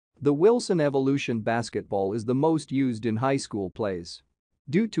The Wilson Evolution basketball is the most used in high school plays.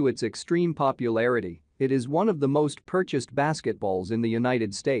 Due to its extreme popularity, it is one of the most purchased basketballs in the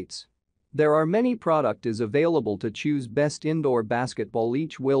United States. There are many products available to choose best indoor basketball,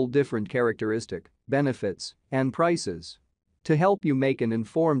 each will different characteristic, benefits, and prices. To help you make an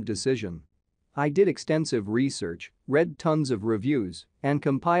informed decision, I did extensive research, read tons of reviews, and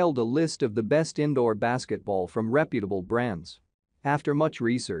compiled a list of the best indoor basketball from reputable brands. After much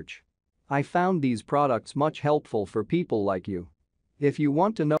research, I found these products much helpful for people like you. If you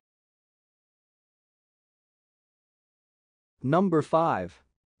want to know. Number 5.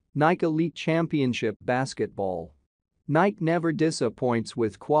 Nike Elite Championship Basketball. Nike never disappoints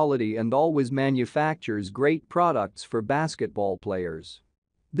with quality and always manufactures great products for basketball players.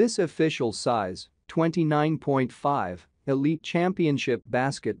 This official size, 29.5, Elite Championship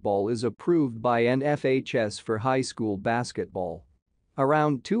Basketball is approved by NFHS for high school basketball.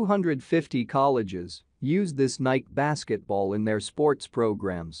 Around 250 colleges use this Nike basketball in their sports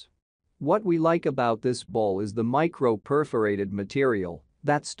programs. What we like about this ball is the micro-perforated material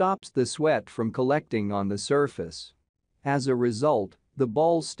that stops the sweat from collecting on the surface. As a result, the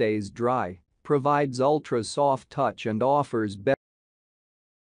ball stays dry, provides ultra-soft touch and offers better.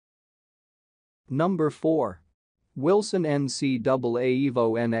 Number 4. Wilson NCAA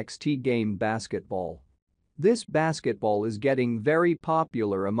Evo NXT Game Basketball. This basketball is getting very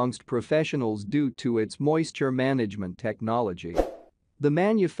popular amongst professionals due to its moisture management technology. The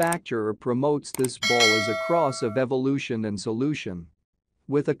manufacturer promotes this ball as a cross of evolution and solution.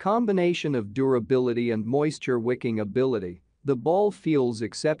 With a combination of durability and moisture-wicking ability, the ball feels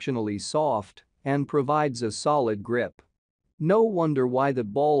exceptionally soft and provides a solid grip. No wonder why the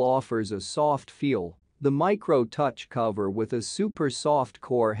ball offers a soft feel. The micro-touch cover with a super soft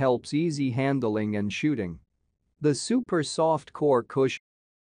core helps easy handling and shooting. The super soft core cushion.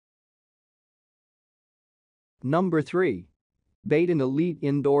 Number 3. Baden Elite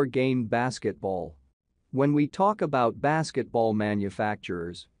Indoor Game Basketball. When we talk about basketball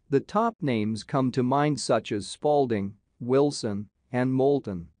manufacturers, the top names come to mind such as Spalding, Wilson, and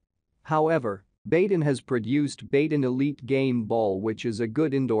Moulton. However, Baden has produced Baden Elite Game Ball, which is a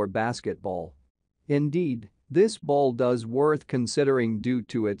good indoor basketball. Indeed, this ball does worth considering due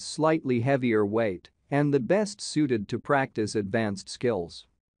to its slightly heavier weight and the best suited to practice advanced skills.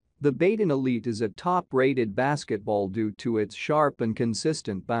 The Baden Elite is a top-rated basketball due to its sharp and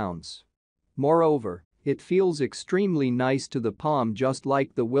consistent bounce. Moreover, it feels extremely nice to the palm, just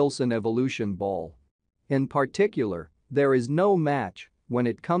like the Wilson Evolution ball. In particular, there is no match when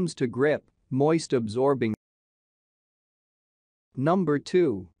it comes to grip, moist absorbing. Number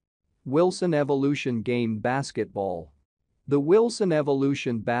 2. Wilson Evolution Game Basketball. The Wilson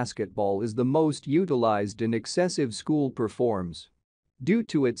Evolution basketball is the most utilized in excessive school performs. Due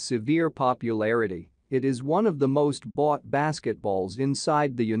to its severe popularity, it is one of the most bought basketballs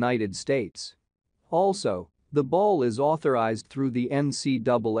inside the United States. Also, the ball is authorized through the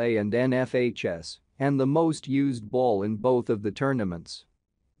NCAA and NFHS and the most used ball in both of the tournaments.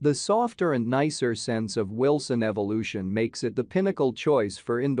 The softer and nicer sense of Wilson Evolution makes it the pinnacle choice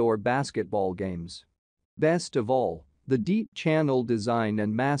for indoor basketball games. Best of all, the deep channel design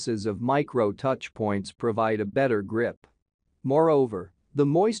and masses of micro-touch points provide a better grip. Moreover, the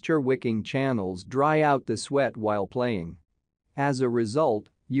moisture-wicking channels dry out the sweat while playing. As a result,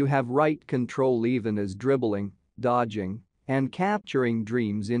 you have right control even as dribbling, dodging, and capturing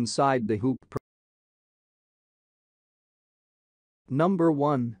dreams inside the hoop. Number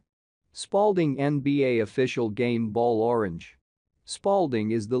 1. Spalding NBA Official Game Ball Orange.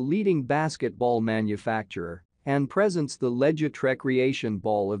 Spalding is the leading basketball manufacturer and presents the legit recreation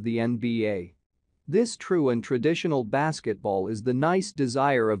ball of the NBA. This true and traditional basketball is the nice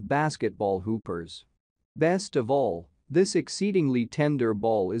desire of basketball hoopers. Best of all, this exceedingly tender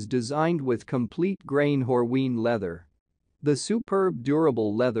ball is designed with complete grain Horween leather. The superb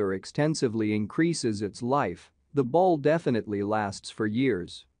durable leather extensively increases its life. The ball definitely lasts for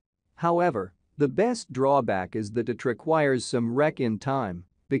years. However, the best drawback is that it requires some rec in time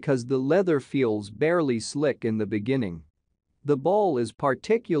because the leather feels barely slick in the beginning. The ball is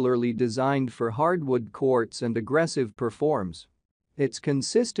particularly designed for hardwood courts and aggressive performs. Its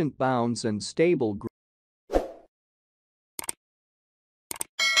consistent bounce and stable grip